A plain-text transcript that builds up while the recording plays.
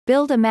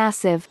Build a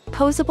massive,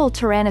 posable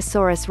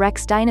Tyrannosaurus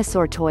Rex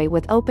dinosaur toy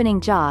with opening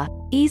jaw,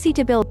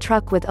 easy-to-build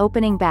truck with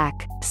opening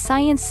back,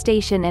 science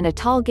station and a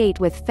tall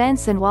gate with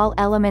fence and wall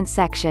element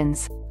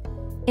sections.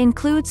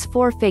 Includes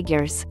 4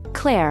 figures,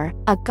 Claire,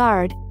 a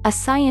guard, a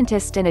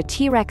scientist and a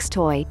T-Rex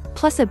toy,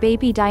 plus a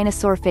baby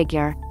dinosaur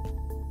figure.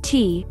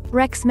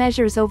 T-Rex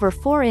measures over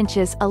 4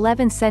 inches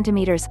 11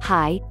 centimeters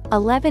high,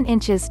 11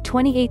 inches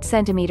 28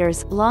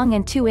 centimeters long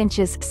and 2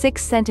 inches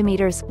 6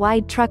 centimeters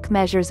wide. Truck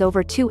measures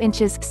over 2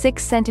 inches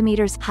 6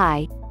 centimeters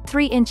high,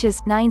 3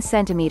 inches 9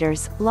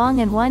 centimeters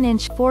long and 1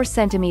 inch 4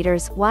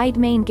 centimeters wide.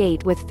 Main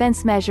gate with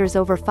fence measures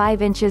over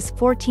 5 inches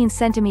 14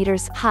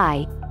 centimeters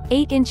high,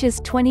 8 inches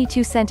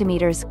 22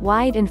 centimeters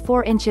wide and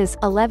 4 inches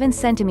 11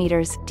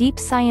 centimeters deep.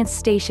 Science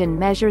station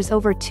measures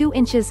over 2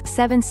 inches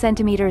 7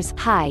 centimeters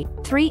high,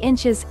 3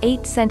 inches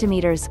 8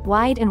 centimeters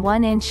wide and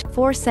 1 inch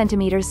 4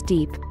 centimeters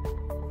deep.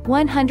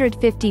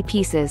 150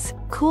 pieces,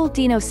 cool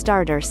dino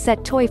starter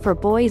set toy for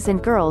boys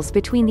and girls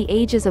between the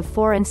ages of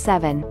 4 and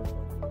 7.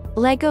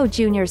 LEGO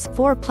Juniors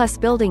 4 Plus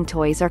building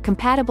toys are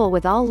compatible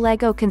with all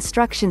LEGO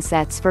construction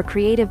sets for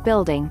creative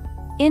building.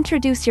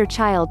 Introduce your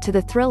child to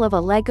the thrill of a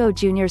LEGO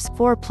Juniors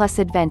 4 Plus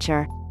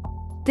adventure.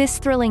 This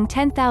thrilling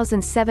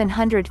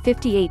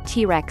 10,758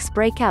 T-Rex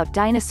Breakout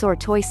dinosaur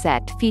toy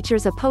set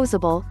features a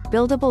posable,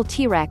 buildable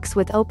T-Rex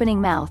with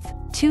opening mouth,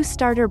 2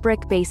 starter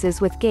brick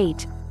bases with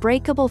gate,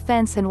 breakable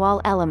fence and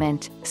wall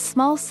element,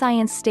 small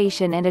science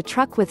station and a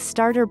truck with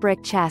starter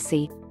brick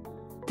chassis.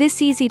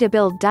 This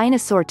easy-to-build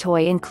dinosaur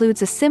toy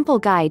includes a simple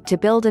guide to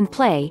build and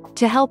play,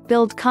 to help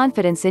build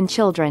confidence in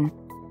children.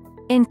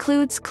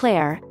 Includes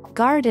Claire,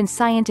 guard and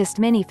scientist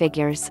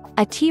minifigures,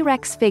 a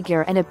T-Rex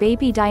figure and a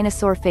baby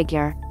dinosaur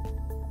figure.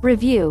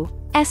 Review: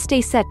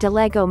 Este set de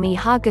Lego me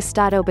ha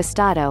gustado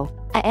bastado.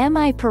 A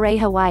mi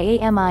pareja y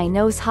a mi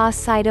nos ha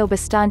sido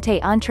bastante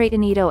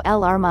entretenido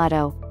el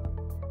armado.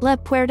 La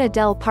puerta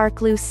del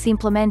parque luce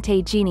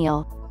simplemente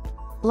genial.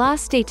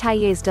 Los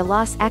detalles de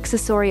los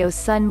accesorios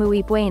son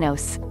muy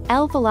buenos.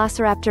 El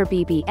velociraptor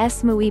BB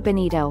es muy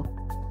bonito.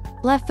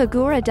 La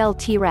figura del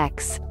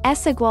T-Rex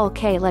es igual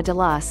que la de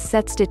los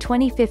sets de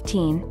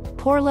 2015,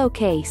 por lo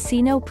que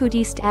si no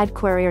pudiste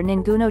adquirir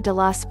ninguno de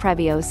los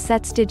previos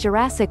sets de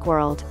Jurassic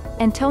World,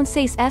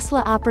 entonces es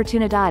la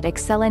oportunidad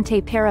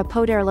excelente para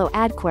poderlo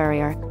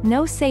adquirir,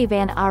 no se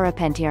van a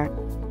arrepentir.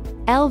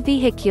 El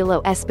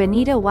vehículo es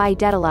bonito y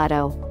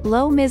detallado,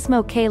 lo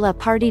mismo que la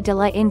parte de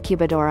la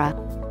incubadora.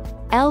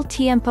 El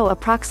tiempo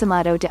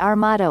aproximado de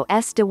armado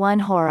es de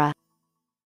 1 hora.